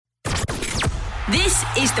This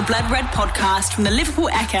is the Blood Red podcast from the Liverpool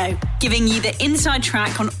Echo, giving you the inside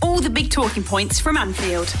track on all the big talking points from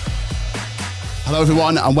Anfield. Hello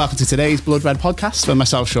everyone and welcome to today's Blood Red podcast with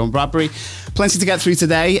myself, Sean Bradbury. Plenty to get through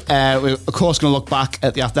today. We're of course going to look back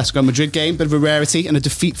at the Atletico Madrid game, bit of a rarity and a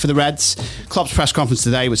defeat for the Reds. Klopp's press conference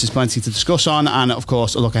today, which is plenty to discuss on, and of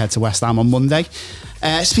course a look ahead to West Ham on Monday.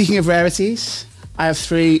 Speaking of rarities, I have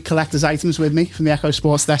three collector's items with me from the Echo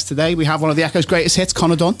Sports Desk today. We have one of the Echo's greatest hits,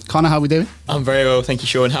 Connor Dunn. Connor, how are we doing? I'm very well, thank you,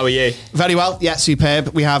 Sean. How are you? Very well, yeah, superb.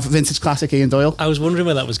 We have vintage classic Ian Doyle. I was wondering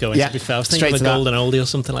where that was going, to be fair. I was thinking of a golden oldie or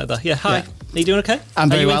something like that. Yeah, hi. Yeah. Are you doing okay? I'm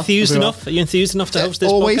very well. Enthused enough? Are you enthused enough to host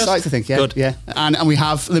this Always podcast? Like to think, yeah. Good. Yeah. And we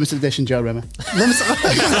have limited edition Joe Rimmer. I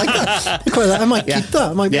like that. I might keep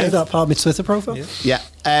that. I might make that part of my Twitter profile. Yeah.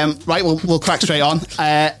 Right, we'll crack straight on.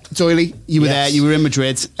 Doyley, you were there. You were in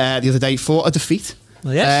Madrid the other day for a defeat.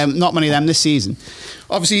 Well, yes. Not many of them this season.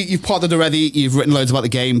 Obviously, you've potted already. You've written loads about the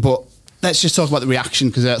game, but let's just talk about the reaction,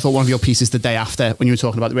 because I thought one of your pieces the day after, when you were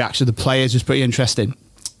talking about the reaction of the players, was pretty interesting.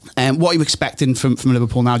 What are you expecting from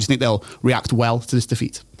Liverpool now? Do you think they'll react well to this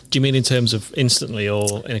defeat? Do you mean in terms of instantly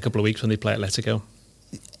or in a couple of weeks when they play Atletico?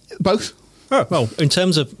 Both. Oh, well, in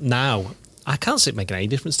terms of now, I can't see it making any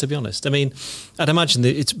difference, to be honest. I mean, I'd imagine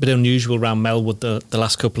that it's a bit unusual around Melwood the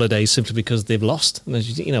last couple of days simply because they've lost. And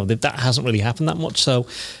that hasn't really happened that much. So,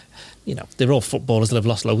 they're all footballers that have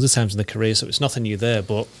lost loads of times in their career, so it's nothing new there.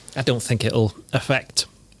 But I don't think it'll affect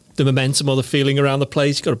the momentum or the feeling around the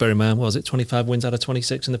place. You've got to bear in mind, what was it, 25 wins out of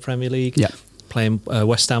 26 in the Premier League? Yeah. Playing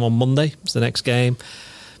West Ham on Monday. It's the next game.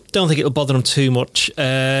 Don't think it'll bother them too much.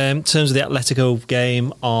 In terms of the Atletico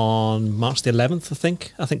game on March the 11th,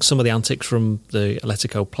 I think some of the antics from the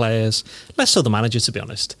Atletico players, less so the manager, to be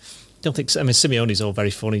honest. Simeone's all very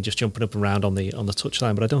funny, just jumping up and around on the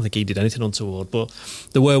touchline, but I don't think he did anything untoward. But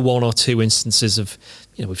there were one or two instances of,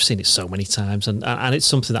 we've seen it so many times, and it's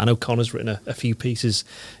something that I know Connor's written a few pieces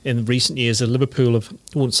in recent years that Liverpool have,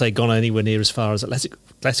 I wouldn't say gone anywhere near as far as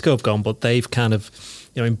Atletico have gone, but they've kind of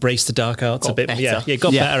embraced the dark arts a bit. Better.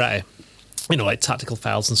 Got better at it. Like tactical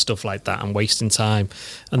fouls and stuff like that, and wasting time.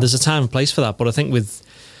 And there's a time and place for that. But I think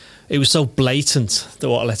it was so blatant that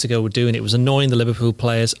what Atletico were doing, it was annoying the Liverpool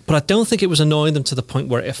players. But I don't think it was annoying them to the point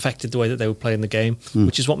where it affected the way that they were playing the game,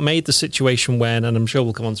 which is what made the situation when, and I'm sure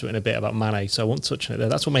we'll come on to it in a bit about Mane, so I won't touch on it there.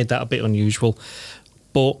 That's what made that a bit unusual.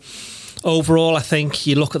 But overall, I think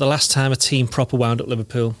you look at the last time a team proper wound up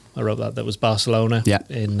Liverpool, I wrote that was Barcelona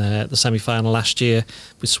in the semi-final last year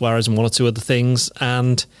with Suarez and one or two other things,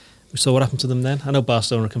 and we saw what happened to them then. I know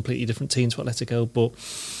Barcelona are a completely different team to Atletico, but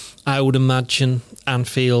I would imagine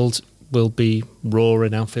Anfield will be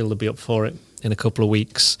roaring. Anfield will be up for it in a couple of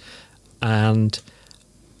weeks, and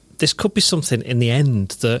this could be something in the end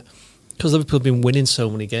that, because Liverpool have been winning so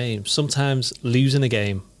many games, sometimes losing a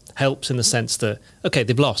game helps in the sense that, okay,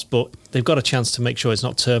 they've lost, but they've got a chance to make sure it's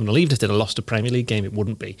not terminal. Even if they'd have lost a Premier League game, it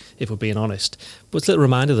wouldn't be, if we're being honest. But it's a little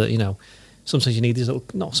reminder that, sometimes you need these little,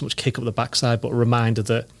 not so much kick up the backside, but a reminder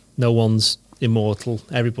that no one's immortal.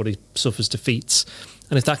 Everybody suffers defeats.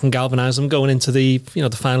 And if that can galvanise them going into the the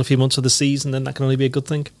final few months of the season, then that can only be a good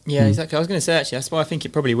thing. Yeah, exactly. I was going to say, actually, that's why I think it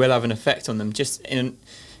probably will have an effect on them, just in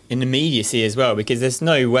immediacy as well, because there's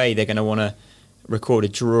no way they're going to want to record a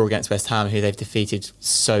draw against West Ham, who they've defeated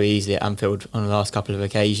so easily at Anfield on the last couple of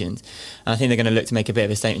occasions. And I think they're going to look to make a bit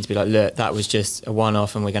of a statement to be like, look, that was just a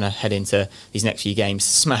one-off, and we're going to head into these next few games,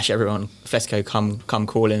 smash everyone, Atletico come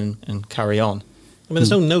call in and carry on. I mean,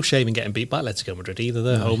 there's no shame in getting beat by Atletico Madrid either.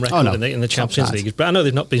 Their home record in the Champions League. But I know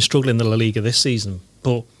they've not been struggling in the La Liga this season.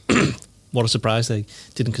 But what a surprise. They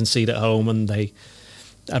didn't concede at home and they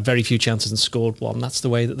had very few chances and scored one. That's the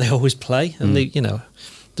way that they always play. And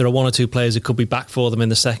there are one or two players who could be back for them in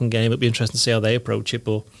the second game. It'd be interesting to see how they approach it.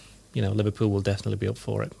 But, Liverpool will definitely be up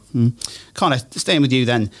for it. Connor, staying with you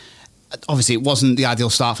then. Obviously, it wasn't the ideal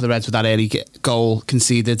start for the Reds with that early goal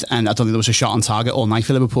conceded, and I don't think there was a shot on target all night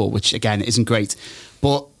for Liverpool, which again isn't great.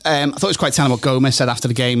 But I thought it was quite telling what Gomez said after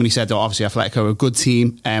the game, and he said, obviously Atletico are a good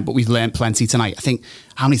team, but we've learned plenty tonight. I think,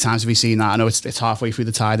 how many times have we seen that? I know it's halfway through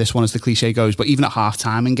the tie, this one as the cliche goes, but even at half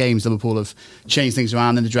time in games, Liverpool have changed things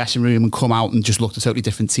around in the dressing room and come out and just looked a totally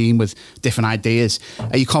different team with different ideas.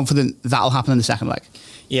 Are you confident that'll happen in the second leg?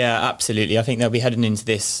 Yeah, absolutely. I think they'll be heading into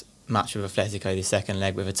this match with Atletico, the second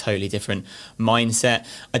leg, with a totally different mindset.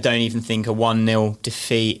 I don't even think a 1-0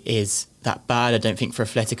 defeat is that bad. I don't think for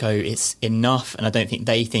Atletico it's enough, and I don't think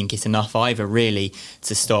they think it's enough either, really,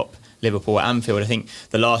 to stop Liverpool at Anfield. I think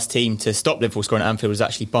the last team to stop Liverpool scoring at Anfield was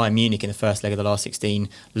actually Bayern Munich in the first leg of the last 16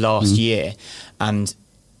 last year, and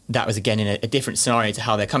that was again in a different scenario to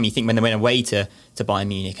how they're coming. You think when they went away to Bayern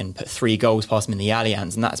Munich and put 3 goals past them in the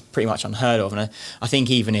Allianz, and that's pretty much unheard of. And I think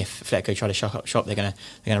even if Atletico try to shut up shop, they're going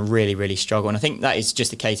to really, really struggle. And I think that is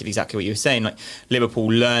just a case of exactly what you were saying, like Liverpool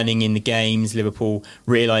learning in the games, Liverpool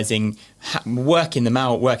realising, working them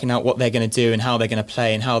out, working out what they're going to do and how they're going to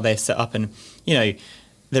play and how they're set up. And, you know,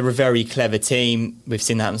 they're a very clever team. We've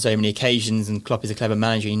seen that on so many occasions, and Klopp is a clever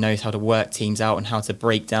manager. He knows how to work teams out and how to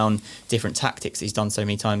break down different tactics. He's done so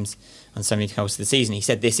many times on so many courses of the season. He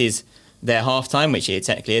said this is their half-time, which it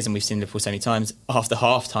technically is, and we've seen Liverpool so many times, after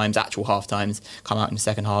half-times, actual half-times, come out in the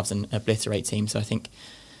second halves and obliterate teams. So I think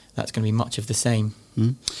that's going to be much of the same.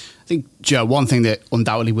 I think, Joe, one thing that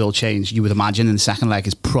undoubtedly will change, you would imagine, in the second leg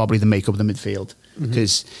is probably the makeup of the midfield.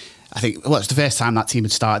 Because I think, well, it's the first time that team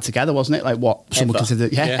had started together, wasn't it? Like what someone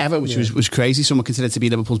considered, ever, which was crazy. Someone considered to be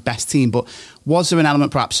Liverpool's best team. But was there an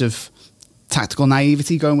element perhaps of tactical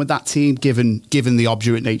naivety going with that team, given the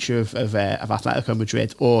obdurate nature of Atletico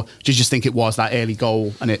Madrid? Or do you just think it was that early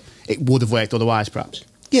goal and it would have worked otherwise, perhaps?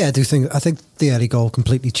 Yeah, I think the early goal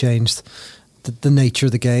completely changed the nature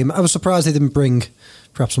of the game. I was surprised they didn't bring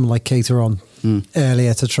perhaps someone like Keita on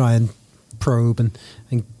earlier to try and probe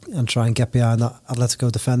and try and get behind that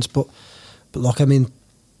Atletico defence. But look, I mean,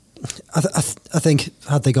 I think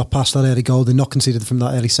had they got past that early goal, they'd not conceded from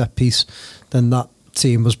that early set piece, then that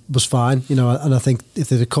team was fine, you know. And I think if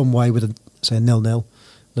they'd have come away with say 0-0,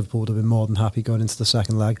 Liverpool would have been more than happy going into the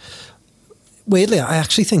second leg. Weirdly, I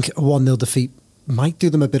actually think a 1-0 defeat might do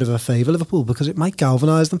them a bit of a favour, Liverpool, because it might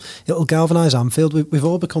galvanise them. It'll galvanise Anfield. We've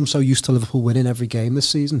all become so used to Liverpool winning every game this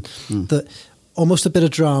season that almost a bit of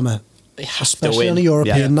drama, especially on a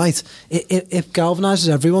European night, it galvanises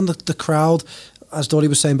everyone. The crowd, as Dory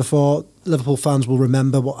was saying before, Liverpool fans will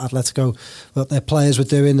remember what their players were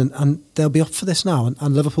doing, and they'll be up for this now,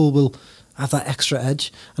 and Liverpool will have that extra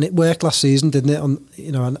edge. And it worked last season, didn't it?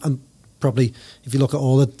 And probably if you look at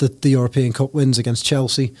all the European Cup wins against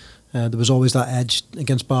Chelsea, there was always that edge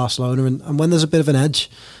against Barcelona, and when there's a bit of an edge,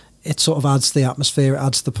 it sort of adds to the atmosphere, it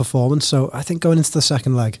adds to the performance. So I think going into the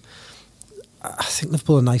second leg, I think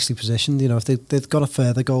Liverpool are nicely positioned. You know, if they'd got a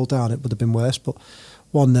further goal down, it would have been worse. But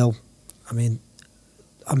 1-0, I mean,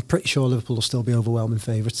 I'm pretty sure Liverpool will still be overwhelming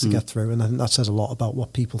favourites to get through, and I think that says a lot about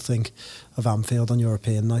what people think of Anfield on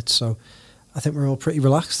European nights. So I think we're all pretty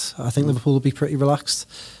relaxed. I think Liverpool will be pretty relaxed.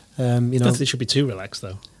 You know, I don't think they should be too relaxed,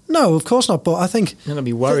 though. No, of course not. But I think they're going to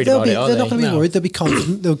be worried about it. They're not going to be worried. They'll be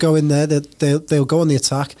confident. They'll go in there. They'll go on the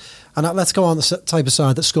attack. And let's go on the type of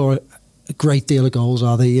side that score a great deal of goals.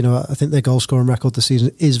 Are they? You know, I think their goal scoring record this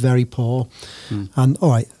season is very poor. And all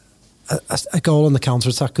right, a goal on the counter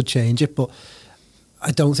attack could change it, but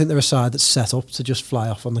I don't think they're a side that's set up to just fly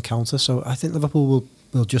off on the counter. So I think Liverpool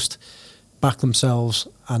will just back themselves,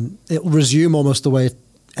 and it will resume almost the way it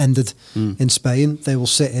ended in Spain. They will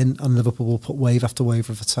sit in, and Liverpool will put wave after wave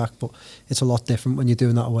of attack. But it's a lot different when you're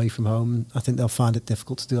doing that away from home. I think they'll find it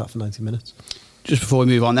difficult to do that for 90 minutes. Just before we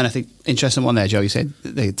move on, then, I think interesting one there, Joe. You said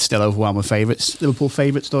they'd still overwhelm with favourites. Liverpool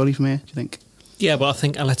favourite story from here, do you think? Yeah, but I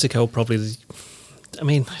think Atletico probably. I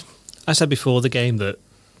mean, I said before the game that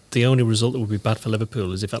the only result that would be bad for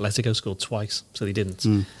Liverpool is if Atletico scored twice, so they didn't.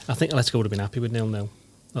 I think Atletico would have been happy with 0-0.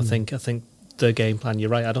 I think their game plan, you're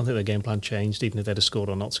right, I don't think their game plan changed, even if they'd have scored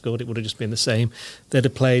or not scored. It would have just been the same. They'd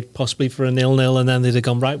have played possibly for a 0-0, and then they'd have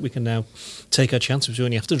gone, right, we can now take our chances. We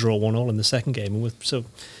only have to draw 1-1 in the second game, and we're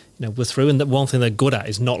through. And the one thing they're good at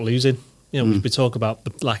is not losing. You know, we talk about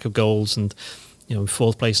the lack of goals, and you know,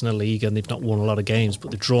 fourth place in the league, and they've not won a lot of games,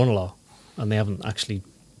 but they've drawn a lot, and they haven't actually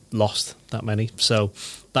lost that many. So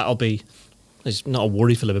that'll be, it's not a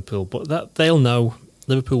worry for Liverpool, but that they'll know,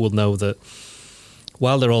 Liverpool will know that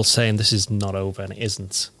while they're all saying this is not over, and it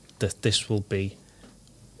isn't, that this will be,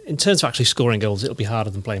 in terms of actually scoring goals, it'll be harder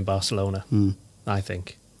than playing Barcelona, I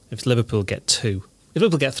think. If Liverpool get 2, if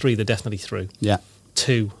Liverpool get 3, they're definitely through. Yeah.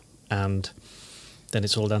 2, and then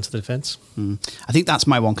it's all down to the defence. I think that's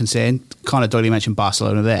my one concern. Kind of Doyle mentioned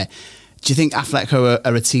Barcelona there. Do you think Atletico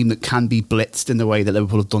are a team that can be blitzed in the way that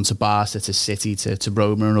Liverpool have done to Barca, to City, to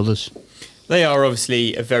Roma and others? They are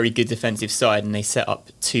obviously a very good defensive side, and they set up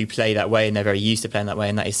to play that way, and they're very used to playing that way,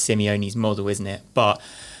 and that is Simeone's model, isn't it? But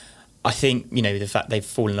I think, you know, the fact they've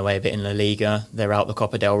fallen away a bit in La Liga, they're out the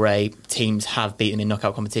Copa del Rey, teams have beaten them in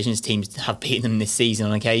knockout competitions, teams have beaten them this season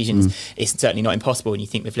on occasions. It's certainly not impossible, and you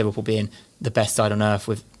think with Liverpool being the best side on earth,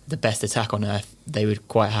 with the best attack on earth, they would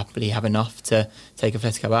quite happily have enough to take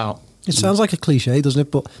Atletico out. It sounds like a cliche, doesn't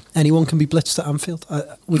it? But anyone can be blitzed at Anfield.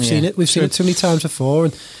 We've seen it. We've seen it too many times before,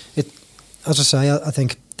 and it. As I say, I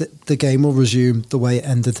think the game will resume the way it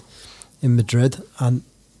ended in Madrid, and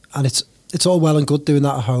it's it's all well and good doing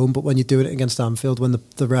that at home, but when you're doing it against Anfield, when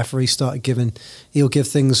the referee started he'll give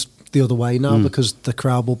things the other way now because the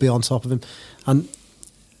crowd will be on top of him. And,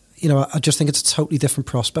 I just think it's a totally different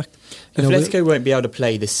prospect. Atletico won't be able to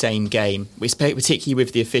play the same game, particularly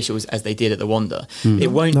with the officials as they did at the Wanda. They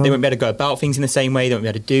won't be able to go about things in the same way. They won't be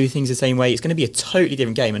able to do things the same way. It's going to be a totally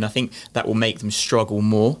different game, and I think that will make them struggle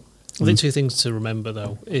more. I think two things to remember,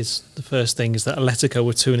 though, is the first thing is that Atletico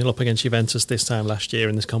were 2-0 up against Juventus this time last year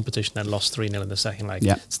in this competition, then lost 3-0 in the second leg.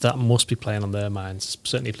 Yeah. So that must be playing on their minds,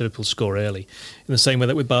 certainly if Liverpool score early. In the same way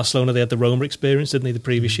that with Barcelona, they had the Roma experience, didn't they, the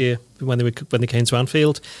previous year when they came to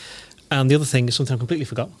Anfield. And the other thing is something I completely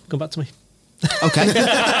forgot. Come back to me. Okay.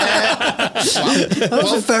 That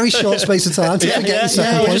was a very short space of time to forget the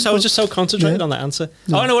second point. I was just so concentrated on that answer.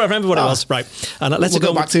 Oh, I know what I remember what it was. Right. And Atletico,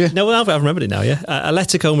 We'll go back to you. No, I've remembered it now, yeah.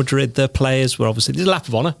 Atletico Madrid, their players were obviously, there's a lap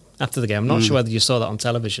of honour after the game. I'm not sure whether you saw that on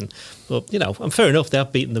television. But, and fair enough, they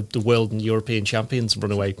have beaten the world and European champions and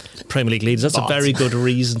runaway Premier League leaders. That's a very good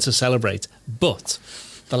reason to celebrate. But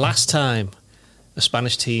the last time a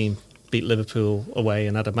Spanish team beat Liverpool away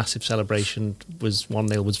and had a massive celebration was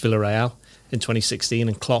 1-0 was Villarreal in 2016,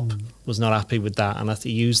 and Klopp was not happy with that, and I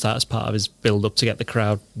think he used that as part of his build-up to get the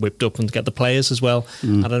crowd whipped up and to get the players as well.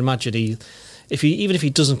 And I'd imagine even if he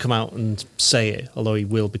doesn't come out and say it, although he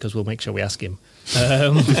will because we'll make sure we ask him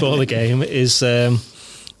before the game,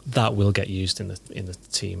 that will get used in the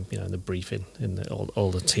team, in the briefing, in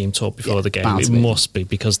all the team talk before the game. It must be,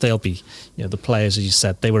 because they'll be, the players, as you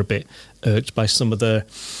said, they were a bit irked by some of the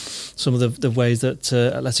ways that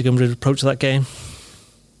Atletico Madrid approached that game.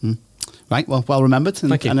 Right, well remembered,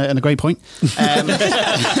 and a great point. Connor,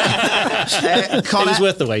 it was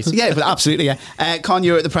worth the wait. Yeah, but absolutely, yeah. Con,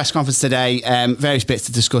 you're at the press conference today. Various bits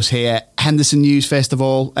to discuss here. Henderson news, first of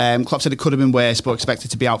all. Klopp said it could have been worse, but expected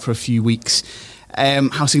to be out for a few weeks.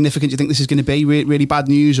 How significant do you think this is going to be? Really bad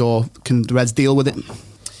news, or can the Reds deal with it?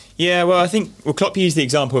 Yeah, well, I think Klopp used the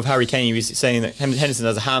example of Harry Kane. He was saying that Henderson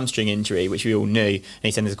has a hamstring injury, which we all knew, and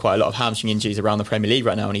he said there's quite a lot of hamstring injuries around the Premier League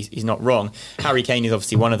right now, and he's not wrong. Harry Kane is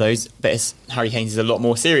obviously one of those, but Harry Kane's is a lot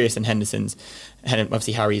more serious than Henderson's.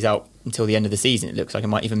 Obviously, Harry's out until the end of the season. It looks like he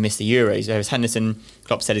might even miss the Euros. Whereas Henderson,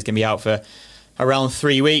 Klopp said, is going to be out for around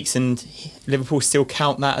 3 weeks, and Liverpool still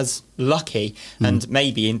count that as lucky. And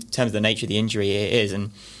maybe in terms of the nature of the injury, it is.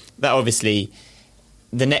 And that obviously,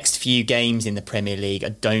 the next few games in the Premier League, I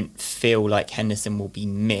don't feel like Henderson will be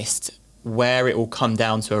missed. Where it will come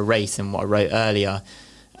down to a race, and what I wrote earlier,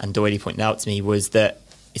 and Doyley pointed out to me, was that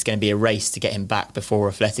it's going to be a race to get him back before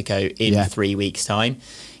Atletico in 3 weeks' time.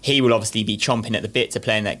 He will obviously be chomping at the bit to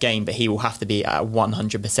play in that game, but he will have to be at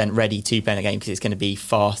 100% ready to play in the game, because it's going to be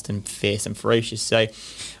fast and fierce and ferocious. So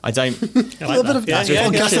I don't... a little bit of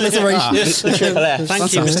podcast alliteration.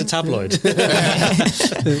 Thank you, Mr. Tabloid.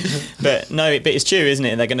 But it's true, isn't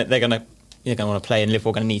it? They're going to want to play, and Liverpool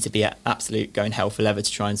are going to need to be at absolute going hell for leather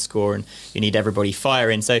to try and score, and you need everybody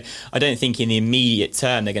firing. So I don't think in the immediate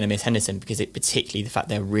term they're going to miss Henderson, because particularly the fact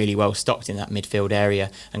they're really well stocked in that midfield area,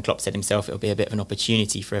 and Klopp said himself it'll be a bit of an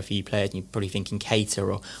opportunity for a few players, and you're probably thinking Keita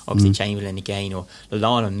or obviously Chamberlain again, or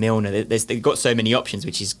Lallana and Milner. They've got so many options,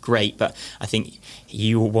 which is great, but I think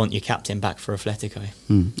you will want your captain back for Atletico.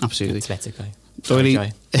 Absolutely. Atletico.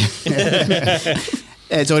 Doyley,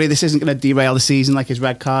 Doyley, this isn't going to derail the season like his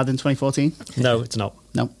red card in 2014? No, it's not.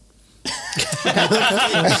 No. All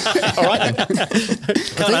right.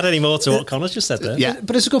 Can't add any more to what Connor's just said there. Yeah,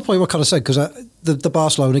 but it's a good point what Connor said, because the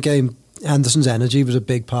Barcelona game, Henderson's energy was a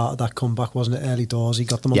big part of that comeback, wasn't it? Early doors, he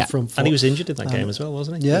got them on the front foot. And he was injured in that game as well,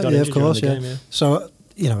 wasn't he? Yeah, he of course, game, yeah. So,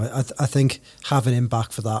 I think having him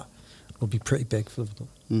back for that would be pretty big for Liverpool.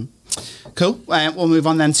 Cool. We'll move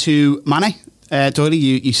on then to Mane. Doyley,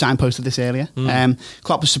 you signposted this earlier.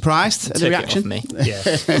 Klopp was surprised at the reaction. It off me. Yeah,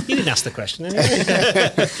 you didn't ask the question.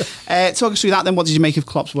 Talk us through that then. What did you make of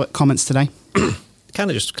Klopp's comments today? Kind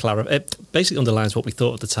of just clarify. It basically underlines what we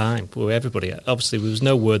thought at the time. Where everybody, obviously, there was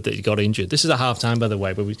no word that he got injured. This is at half time, by the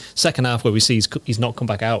way. But second half, where we see he's not come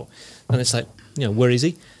back out, and it's like, where is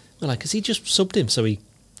he? We're like, has he just subbed him so he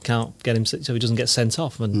can't get him, so he doesn't get sent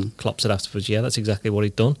off? And Klopp said afterwards, yeah, that's exactly what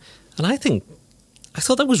he'd done. And I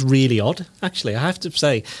thought that was really odd, actually. I have to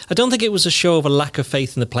say, I don't think it was a show of a lack of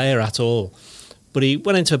faith in the player at all. But he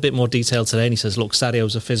went into a bit more detail today, and he says, look,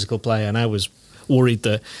 Sadio's a physical player, and I was worried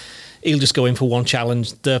that he'll just go in for one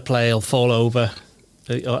challenge, the player will fall over.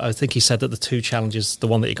 I think he said that the two challenges, the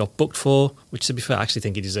one that he got booked for, which, to be fair, I actually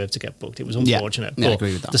think he deserved to get booked. It was unfortunate. Yeah, but I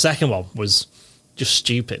agree with that. The second one was just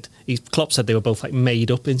stupid. Klopp said they were both like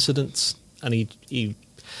made-up incidents, and he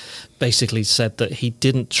basically said that he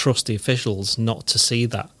didn't trust the officials not to see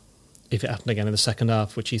that. if it happened again in the second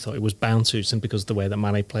half, which he thought it was bound to, simply because of the way that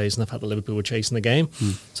Mane plays and the fact that Liverpool were chasing the game.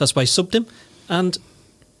 So that's why he subbed him. And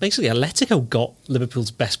basically, Atletico got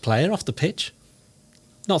Liverpool's best player off the pitch.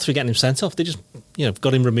 Not through getting him sent off. They just,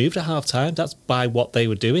 got him removed at half time. That's by what they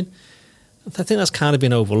were doing. I think that's kind of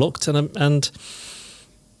been overlooked. And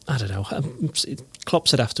I don't know. Klopp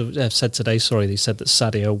said today, he said that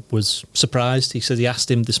Sadio was surprised. He said he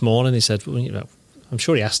asked him this morning. He said, well, I'm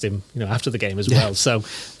sure he asked him, after the game as well. So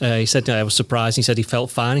he said, I was surprised. He said he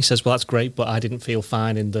felt fine. He says, well, that's great, but I didn't feel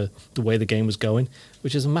fine in the way the game was going,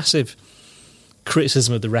 which is a massive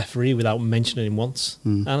criticism of the referee without mentioning him once.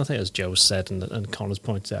 And I think, as Joe said and Connor's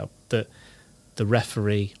pointed out, that the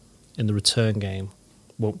referee in the return game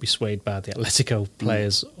won't be swayed by the Atletico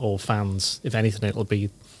players or fans. If anything, it'll be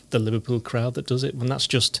the Liverpool crowd that does it. And that's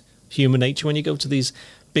just human nature when you go to these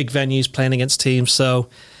big venues playing against teams. So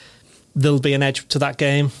there'll be an edge to that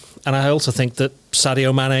game. And I also think that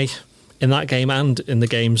Sadio Mane, in that game and in the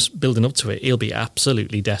games building up to it, he'll be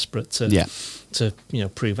absolutely desperate to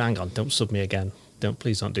prove, hang on, don't sub me again.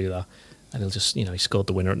 Please don't do that. And he'll just, he scored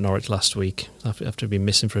the winner at Norwich last week after being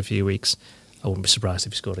missing for a few weeks. I wouldn't be surprised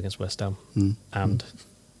if he scored against West Ham and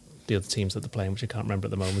the other teams that they're playing, which I can't remember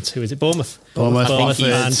at the moment. Who is it? Bournemouth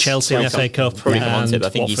and Chelsea in the FA Cup. Probably and I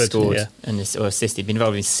think Watford, he scored or assisted. Been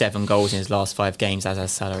involved in 7 goals in his last 5 games, as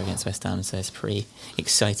has Salah against West Ham. So it's a pretty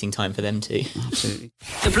exciting time for them too. Absolutely.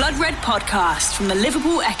 The Blood Red Podcast from the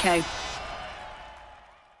Liverpool Echo.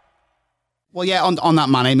 Well, yeah, on that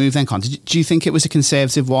Mane move then, Con, do you think it was a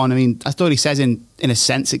conservative one? I mean, I thought he says in a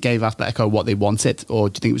sense it gave Atletico what they wanted, or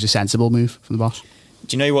do you think it was a sensible move from the boss?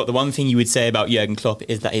 Do you know what? The one thing you would say about Jurgen Klopp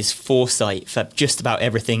is that his foresight for just about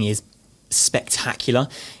everything is spectacular.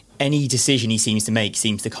 Any decision he seems to make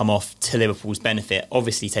seems to come off to Liverpool's benefit.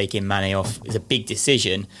 Obviously, taking Mane off is a big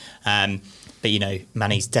decision, but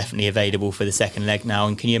Mane's definitely available for the second leg now.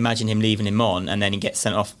 And can you imagine him leaving him on and then he gets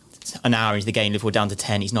sent off an hour into the game, Liverpool down to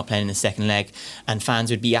 10, he's not playing in the second leg, and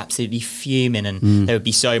fans would be absolutely fuming, and there would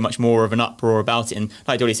be so much more of an uproar about it. And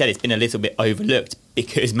like Dolly said, it's been a little bit overlooked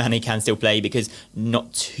because Mane can still play, because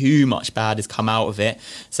not too much bad has come out of it.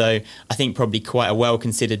 So I think probably quite a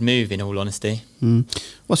well-considered move, in all honesty.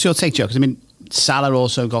 What's your take, Joe? Because, I mean, Salah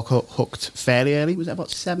also got hooked fairly early. Was that about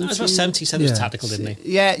 70? No, it was about 70. He said it was tactical, didn't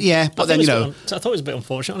he? Yeah. But then, I thought it was a bit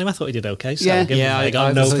unfortunate on him. I thought he did okay. So I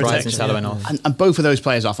was surprised when Salah went off. And both of those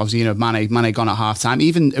players off, obviously, Mane gone at half-time.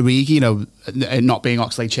 Even Origi, not being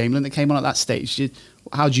Oxlade-Chamberlain that came on at that stage.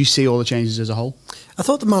 How do you see all the changes as a whole? I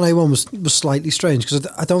thought the Mane one was slightly strange, because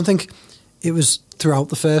I don't think it was throughout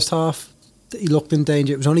the first half that he looked in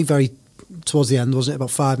danger. It was only very towards the end, wasn't it? About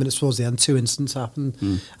 5 minutes towards the end, 2 incidents happened,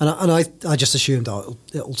 and I just assumed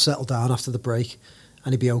it'll settle down after the break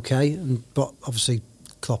and he'd be okay. But obviously,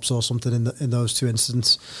 Klopp saw something in those 2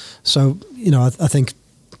 incidents. So I think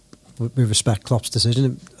we respect Klopp's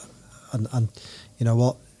decision, and you know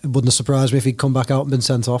what, it wouldn't have surprised me if he'd come back out and been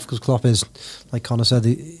sent off, because Klopp is, like Connor said,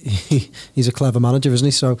 he's a clever manager, isn't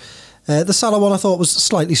he? So the Salah one I thought was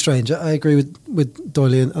slightly strange. I agree with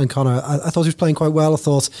Doyley and Connor. I thought he was playing quite well. I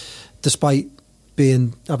thought, despite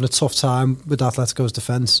having a tough time with Atletico's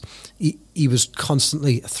defence, he was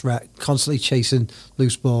constantly a threat, constantly chasing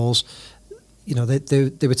loose balls.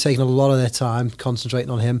 They were taking a lot of their time concentrating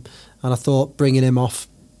on him, and I thought bringing him off,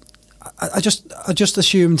 I just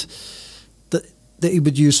assumed that he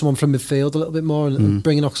would use someone from midfield a little bit more, and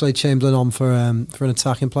bringing Oxlade-Chamberlain on for an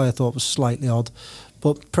attacking play I thought was slightly odd.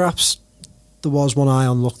 But perhaps there was one eye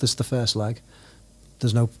on, look, this is the first leg.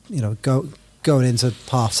 There's no, going into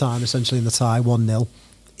half-time, essentially in the tie, 1-0,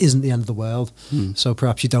 isn't the end of the world. So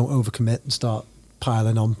perhaps you don't overcommit and start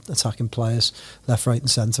piling on attacking players left, right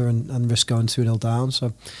and centre and risk going 2-0 down.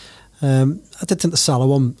 So I did think the Salah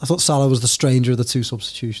one, I thought Salah was the stranger of the 2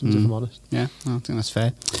 substitutions, if I'm honest. Yeah, I think that's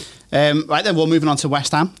fair. Right then, we're moving on to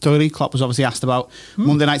West Ham. Doyley, Klopp was obviously asked about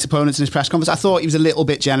Monday night's opponents in his press conference. I thought he was a little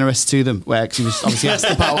bit generous to them, because he was obviously asked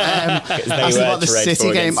about the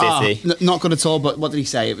City game. Not good at all, but what did he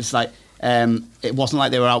say? It was like, it wasn't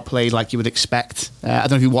like they were outplayed like you would expect. I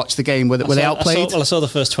don't know if you watched the game. Were they outplayed? I saw the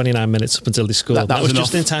first 29 minutes up until they scored. That was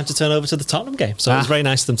just in time to turn over to the Tottenham game. So it was very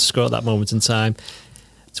nice of them to score at that moment in time.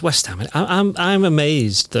 It's West Ham. I'm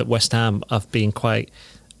amazed that West Ham have been quite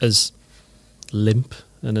as limp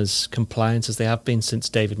and as compliant as they have been since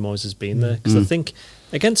David Moyes has been there. Because I think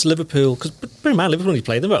against Liverpool, because bear in mind, Liverpool only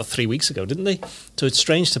played them about 3 weeks ago, didn't they? So it's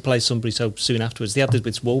strange to play somebody so soon afterwards. They had this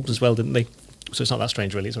with Wolves as well, didn't they? So it's not that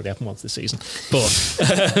strange, really. It's already happened once this season. But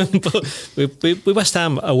with West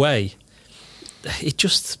Ham away, they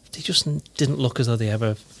just didn't look as though they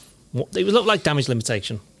ever... It looked like damage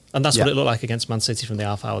limitation. And that's what it looked like against Man City from the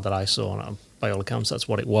half hour that I saw. And by all accounts, that's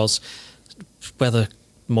what it was. Whether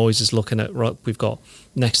Moyes is looking at, right, we've got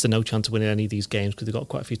next to no chance of winning any of these games because they've got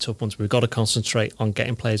quite a few tough ones. We've got to concentrate on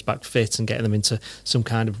getting players back fit and getting them into some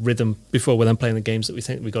kind of rhythm before we're then playing the games that we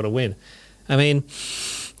think we've got to win. I mean,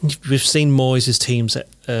 we've seen Moyes' teams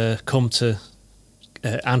come to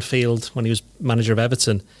Anfield when he was manager of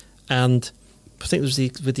Everton, and I think it was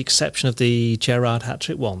with the exception of the Gerrard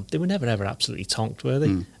hat-trick one, they were never ever absolutely tonked, were they?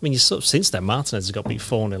 I mean, you sort of, since then, Martinez has got beat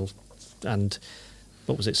 4-0, and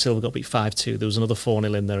what was it? Silva got beat 5-2. There was another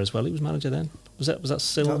 4-0 in there as well. He was manager then. Was that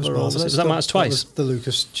Silva? Was that Martinez twice? The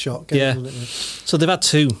Lucas shot game. Yeah. So they've had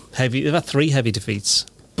 3 heavy defeats,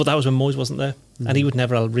 but that was when Moyes wasn't there, and he would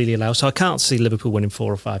never really allow. So I can't see Liverpool winning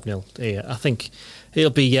 4 or 5-0 here. I think it'll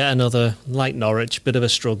be yet another, like Norwich, bit of a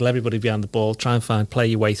struggle. Everybody behind the ball, try and play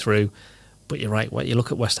your way through. But you're right. You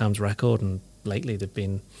look at West Ham's record, and lately they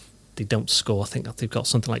don't score. I think they've got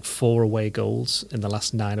something like 4 away goals in the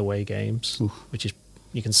last 9 away games, which is,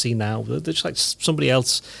 you can see now. They're just like somebody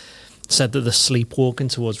else said that they're sleepwalking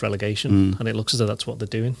towards relegation, and it looks as though that's what they're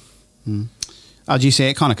doing. How do you see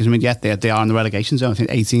it, Connor? Because I mean, they are in the relegation zone. I think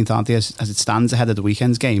 18th, aren't they, as it stands ahead of the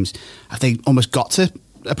weekend's games? Have they almost got to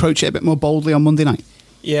approach it a bit more boldly on Monday night?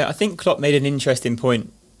 Yeah, I think Klopp made an interesting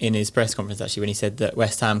point in his press conference actually when he said that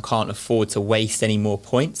West Ham can't afford to waste any more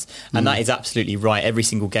points, and that is absolutely right. Every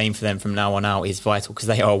single game for them from now on out is vital because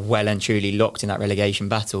they are well and truly locked in that relegation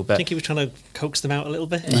battle. But I think he was trying to coax them out a little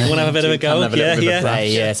bit. You want to have a bit of a go? Have a little bit of a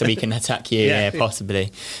play, so we can attack you,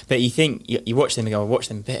 possibly. But you think you watch them and go, I watched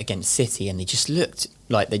them a bit against City, and they just looked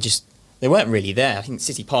like they weren't really there. I think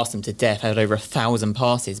City passed them to death, had over 1,000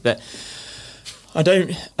 passes, but I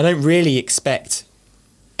don't really expect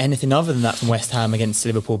anything other than that from West Ham against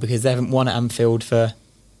Liverpool because they haven't won at Anfield for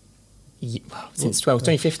since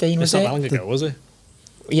 2015, was it? It's not that long ago, was it?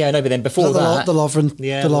 Yeah, no, but then before that... The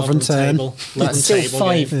Lovren turn. That's still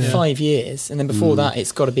 5 years. And then before that,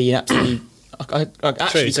 it's got to be an absolute... I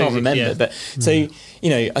actually can't remember. But so,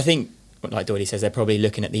 I think, like Doyle says, they're probably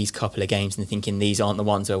looking at these couple of games and thinking these aren't the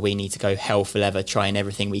ones where we need to go hell for leather, trying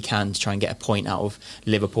everything we can to try and get a point out of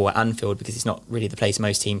Liverpool at Anfield because it's not really the place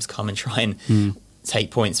most teams come and try and...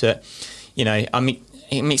 take points, but I'm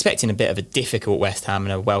expecting a bit of a difficult West Ham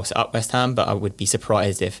and a well set up West Ham, but I would be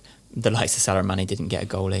surprised if the likes of Salah and Mane didn't get a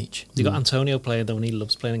goal each. You got Antonio playing though, and he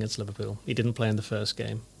loves playing against Liverpool. He didn't play in the first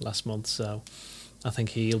game last month, so I think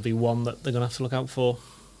he'll be one that they're going to have to look out for.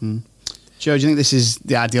 Joe, do you think this is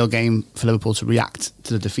the ideal game for Liverpool to react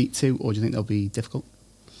to the defeat to, or do you think they'll be difficult?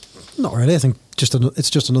 Not really. I think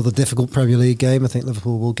it's just another difficult Premier League game. I think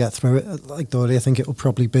Liverpool will get through it. Like Doyle, I think it will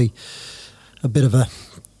probably be a bit of a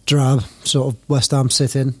drab sort of West Ham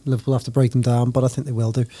sit-in. Liverpool have to break them down, but I think they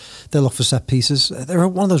will do. They'll look for set pieces. They're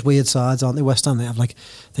one of those weird sides, aren't they? West Ham,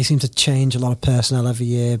 they seem to change a lot of personnel every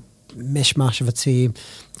year, mishmash of a team,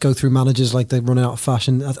 go through managers like they're running out of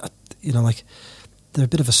fashion. They're a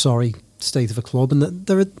bit of a sorry state of a club, and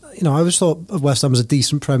I always thought of West Ham as a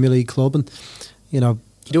decent Premier League club, and you'd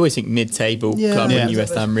always think mid-table club when you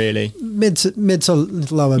West Ham, really mid to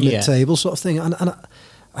lower mid-table sort of thing, and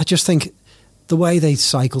I just think the way they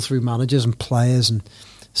cycle through managers and players and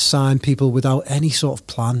sign people without any sort of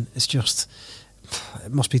plan, it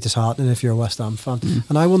must be disheartening if you're a West Ham fan.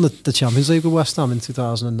 And I won the Champions League with West Ham in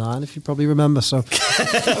 2009, if you probably remember. So, are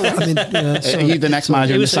you the next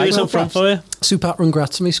manager in the side? Up front for you? Supat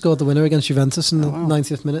Rangratsumi scored the winner against Juventus in the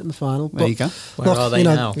 90th minute in the final. There you go. Where are they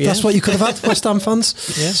now? That's what you could have had, West Ham fans.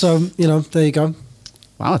 So, there you go.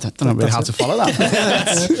 Wow, I don't know really how to follow that.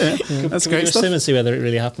 That's great stuff. And see whether it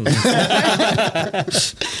really happened.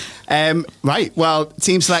 Right, well,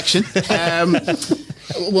 team selection.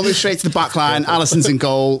 We'll move straight to the back line. Alisson's in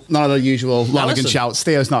goal. None of the usual Lonergan shouts.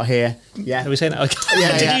 Theo's not here. Yeah. Are we saying that?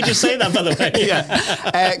 Okay. Did you just say that, by the way?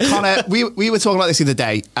 Yeah. Connor, we were talking about this the other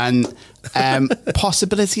day, and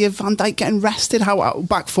possibility of Van Dijk getting rested.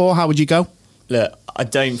 Back four, how would you go? Look, I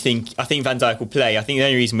think Van Dijk will play. I think the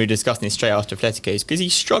only reason we're discussing this straight after Atletico is because he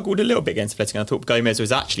struggled a little bit against Atletico. I thought Gomez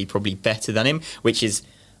was actually probably better than him, which is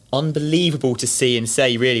unbelievable to see and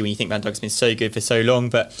say, really, when you think Van Dijk's been so good for so long.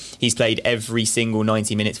 But he's played every single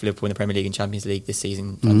 90 minutes for Liverpool in the Premier League and Champions League this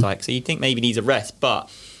season, Van Dijk. So you'd think maybe he needs a rest. But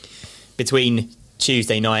between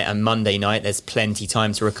Tuesday night and Monday night, there's plenty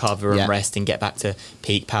time to recover and rest and get back to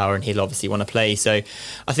peak power, and he'll obviously want to play. So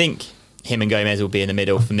I think him and Gomez will be in the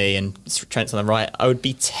middle for me, and Trent's on the right. I would have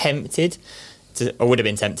been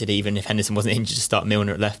tempted even if Henderson wasn't injured to start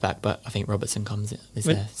Milner at left back, but I think Robertson is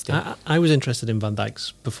there still. I was interested in Van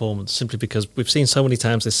Dijk's performance simply because we've seen so many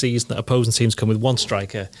times this season that opposing teams come with one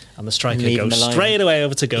striker and the striker goes straight away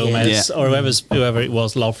over to Gomez or whoever it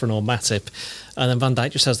was, Lovren or Matip, and then Van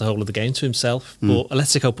Dijk just has the whole of the game to himself. But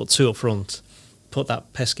Atletico put two up front, put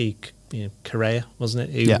that pesky Correa, wasn't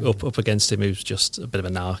it? Who, Yeah. up against him, who's just a bit of a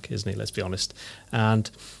narc, isn't he? Let's be honest. And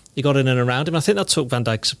he got in and around him. I think that took Van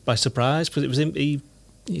Dijk by surprise because it was him.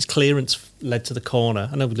 His clearance led to the corner.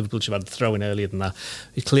 I know Liverpool should have had a throw in earlier than that.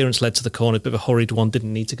 His clearance led to the corner, a bit of a hurried one,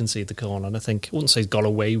 didn't need to concede the corner. And I think, I wouldn't say he's got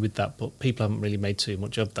away with that, but people haven't really made too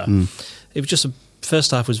much of that. It was just,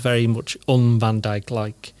 first half was very much un-Van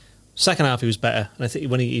Dijk-like. Second half he was better. And I think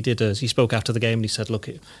when he spoke after the game and he said, look,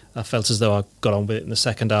 I felt as though I got on with it in the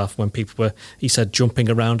second half when people were, he said,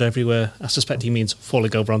 jumping around everywhere. I suspect he means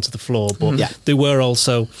falling over onto the floor. But they were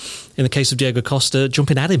also, in the case of Diego Costa,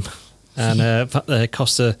 jumping at him. And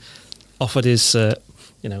Costa offered his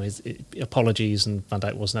apologies, and Van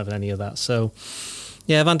Dijk wasn't having any of that. So,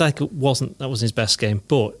 yeah, Van Dijk wasn't his best game.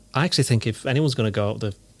 But I actually think if anyone's going to go out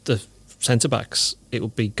the centre backs, it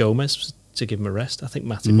would be Gomez to give him a rest. I think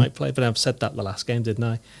Matip might play, but I've said that the last game, didn't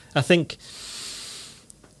I? I think,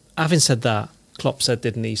 having said that, Klopp said,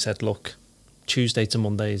 didn't he? He said, look, Tuesday to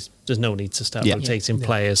Mondays, there's no need to start rotating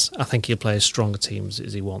players. I think he'll play as strong a team as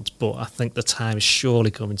he wants, but I think the time is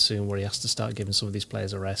surely coming soon where he has to start giving some of these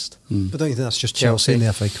players a rest. But don't you think that's just Chelsea in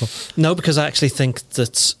the FA Cup? No, because I actually think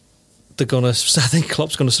that I think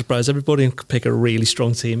Klopp's going to surprise everybody and pick a really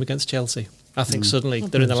strong team against Chelsea. I think suddenly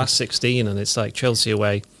they're in the last 16 and it's like Chelsea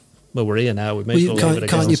away. Well, we're here now. We may as well leave it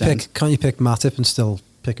Can't again. you pick Matip and still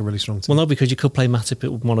pick a really strong team? Well, no, because you could play Matip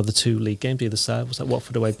at one of the two league games either side. Was that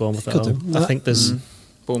Watford away, Bournemouth at home? I think there's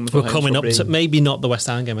we're coming up to maybe not the West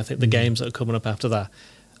Ham game. I think the games that are coming up after that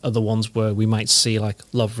are the ones where we might see like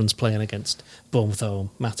Lovren's playing against Bournemouth at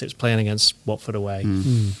home, Matip's playing against Watford away,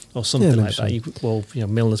 or something like that.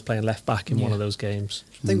 Milner's playing left back in one of those games.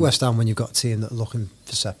 I think West Ham, when you've got a team that are looking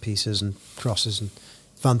for set pieces and crosses, and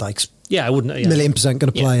Van Dijk's I wouldn't $1,000,000% going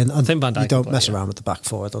to play, and I think Van Dijk you don't play, mess around with the back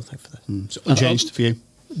four. I don't think for this. So unchanged for you.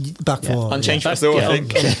 Back four, Unchanged for us all, I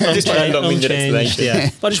think. Just trying to end on minute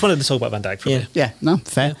explanation. But I just wanted to talk about Van Dijk for a minute. Yeah, no,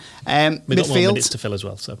 fair. We got more Midfield. minutes to fill as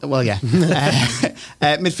well. So Well, yeah.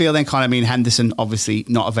 Midfield then, Conor. I mean, Henderson obviously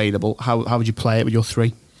not available. How would you play it with your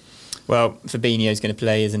three? Well, Fabinho's going to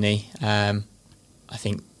play, isn't he? I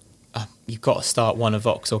think you've got to start one of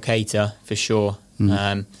Ox or Keita for sure.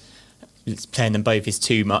 Playing them both is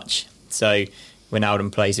too much. So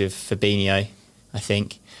Wijnaldum plays with Fabinho, I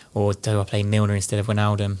think. Or do I play Milner instead of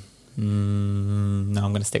Wijnaldum? No,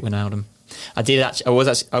 I'm going to stick with Wijnaldum.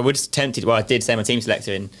 I was tempted. Well, I did say my team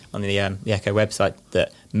selector on the Echo website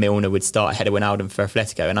that Milner would start ahead of Wijnaldum for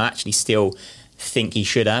Atletico, and I actually still think he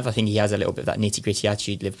should have. I think he has a little bit of that nitty-gritty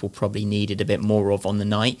attitude Liverpool probably needed a bit more of on the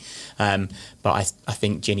night. But I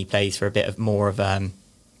think Ginny plays for a bit of more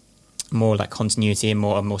like continuity and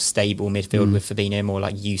more stable midfield with Fabinho, more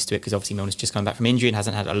like used to it, because obviously Milner's just come back from injury and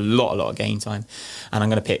hasn't had a lot of game time. And I'm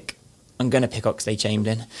going to pick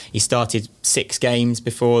Oxlade-Chamberlain. He started 6 games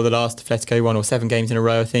before the last Atletico one, or 7 games in a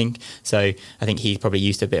row, I think. So I think he's probably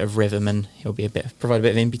used to a bit of rhythm and he'll be provide a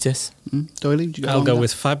bit of impetus. Doyley, would you I'll go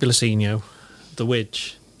with that? Fabulasinho, The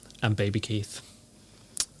Widge, and Baby Keith.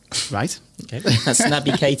 Right. Okay. That's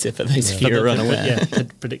Naby Keita for those of you who are unaware.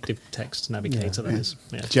 Predictive text navigator, that is.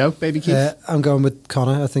 Yeah. Joe, Baby Keith? I'm going with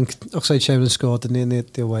Connor. I think Oxlade-Chamberlain scored, didn't he, in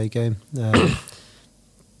the away game? I'm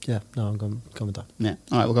going with that. Yeah.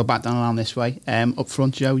 All right, we'll go back down around this way. Up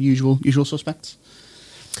front, Joe, usual suspects?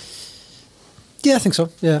 Yeah, I think so.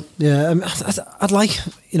 Yeah. I'd like,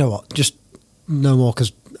 you know what, just no more,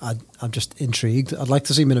 because I'm just intrigued. I'd like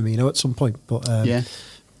to see Minamino at some point, but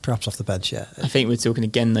perhaps off the bench, yeah. I think we're talking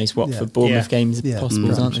again those Watford-Bournemouth games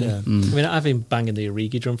possibles, aren't they? Yeah. I mean, I've been banging the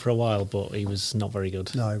Origi drum for a while, but he was not very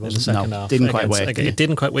good. No, he wasn't. In the second half. Didn't quite work. It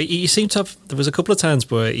didn't quite work. He seemed to have. There was a couple of times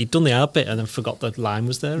where he'd done the hard bit and then forgot the line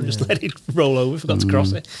was there and just let it roll over, forgot to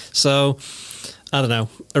cross it. So, I don't know.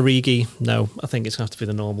 Origi, no. I think it's going to have to be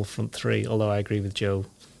the normal front three, although I agree with Joe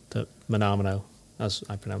that Minamino, as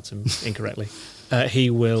I pronounce him incorrectly, he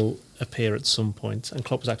will appear at some point. And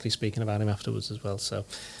Klopp was actually speaking about him afterwards as well, so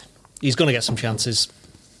he's going to get some chances.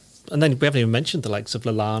 And then we haven't even mentioned the likes of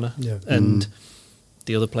Lallana and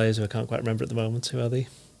the other players who I can't quite remember at the moment. Who are they?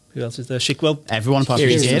 Who else is there? Everyone apart from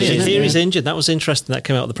He's injured. That was interesting. That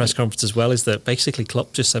came out at the press conference as well, is that basically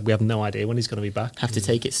Klopp just said we have no idea when he's going to be back. Have to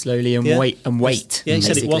take it slowly and wait. Yeah, he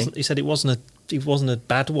said it wasn't a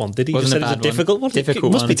bad one, did he? Wasn't Just said a it was a bad difficult one. Difficult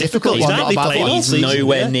It must be one. difficult. Difficult one, Exactly. not a bad Played one. all He's season.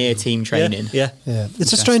 nowhere near team training. Yeah.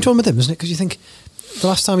 It's a strange one with him, isn't it? Because you think the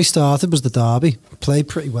last time he started was the derby, played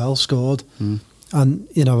pretty well, scored, And,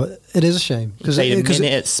 you know, it is a shame. He played a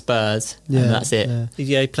minute at Spurs, and that's it.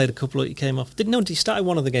 Yeah. He played a couple. He came off. He started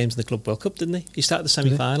one of the games in the Club World Cup, didn't he? He started the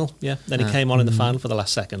semi-final. Yeah. Then he came on in the final for the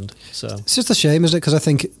last second. So it's just a shame, isn't it? Because I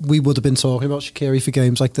think we would have been talking about Shaqiri for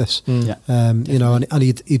games like this. Yeah. You know, and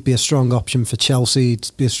he'd be a strong option for Chelsea.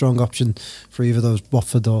 He'd be a strong option for either those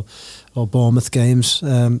Watford or Bournemouth games.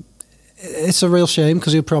 It's a real shame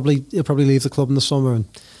because he'll probably leave the club in the summer, and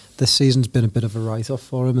this season's been a bit of a write-off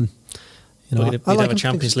for him. And you know, he'd have a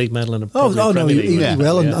Champions League medal and a he League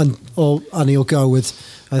will, medal. And he'll go with.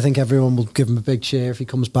 I think everyone will give him a big cheer if he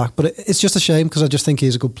comes back. But it's just a shame because I just think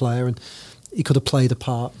he's a good player and he could have played a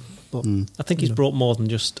part. But I think he's brought more than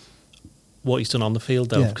just what he's done on the field,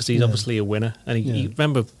 though, because he's obviously a winner. And he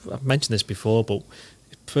remember, I've mentioned this before, but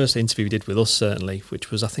first interview he did with us, certainly,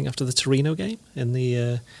 which was, I think, after the Torino game in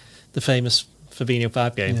the famous Fabinho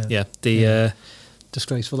 5 game.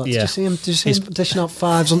 Disgraceful. That. Yeah. Did you see him dishing out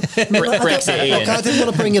fives on Brexit, Ian. I didn't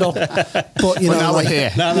want to bring it up, but you know, now we're here.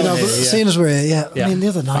 Seeing as we're here, I mean, the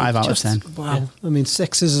other night, 5 out of 10. Wow. Yeah. I mean,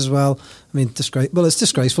 6s as well. I mean, it's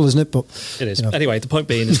disgraceful, isn't it? But it is. You know. Anyway, the point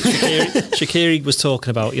being is Shaqiri was talking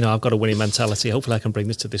about, you know, I've got a winning mentality. Hopefully, I can bring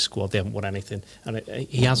this to this squad. They haven't won anything, and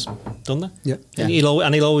he has done that. Yeah. And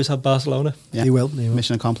he'll always have Barcelona. Yeah. He will.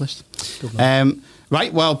 Mission accomplished.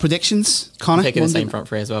 Right, well, predictions. Connor? Taking the same front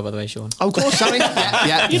three as well, by the way, Sean. Oh, of course, sorry.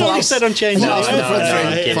 Yeah. You know, he said unchanged.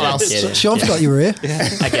 Sean forgot you were here.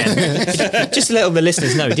 Again, just to let all the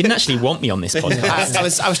listeners know, he didn't actually want me on this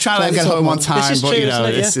podcast. I was trying to let him get home on time, This is but true, you know,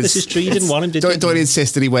 this is true. You didn't want him, did you? Don't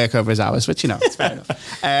insist that he work over his hours, but you know, it's fair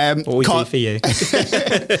enough. What we do for you.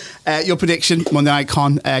 Your prediction, Monday night,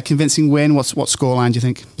 Con, convincing win. What scoreline do you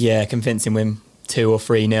think? Yeah, convincing win 2 or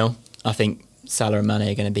 3-0. I think Salah and Mane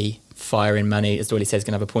are going to be firing. Mane, as Doyley says,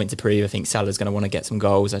 going to have a point to prove. I think Salah's going to want to get some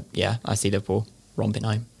goals. I see Liverpool romping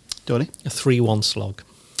home. Doyley? A 3-1 slog.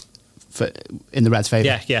 In the Reds'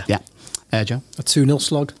 favour? Yeah. Joe? A 2-0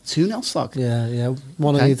 slog. 2-0 slog? Yeah.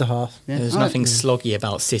 One on either half. Yeah. There's nothing sloggy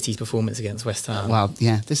about City's performance against West Ham. Well,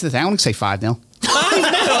 yeah, this is the thing. I want to say 5-0.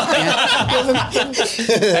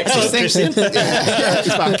 Excellent, Christian.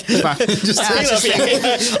 He's back.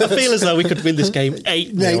 I feel as though we could win this game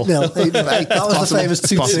 8-0. 8-0. That was the famous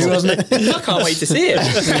 2-2, wasn't it? I can't wait to see it. I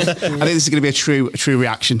think this is going to be a true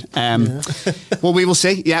reaction. Well, we will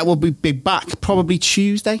see. Yeah, we'll be back probably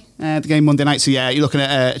Tuesday. The game Monday night. So yeah, you're looking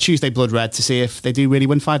at Tuesday Blood Red to see if they do really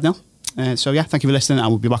win 5-0. So yeah, thank you for listening, and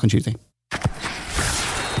we'll be back on Tuesday.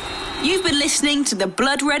 You've been listening to the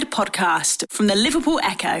Blood Red podcast from the Liverpool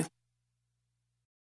Echo.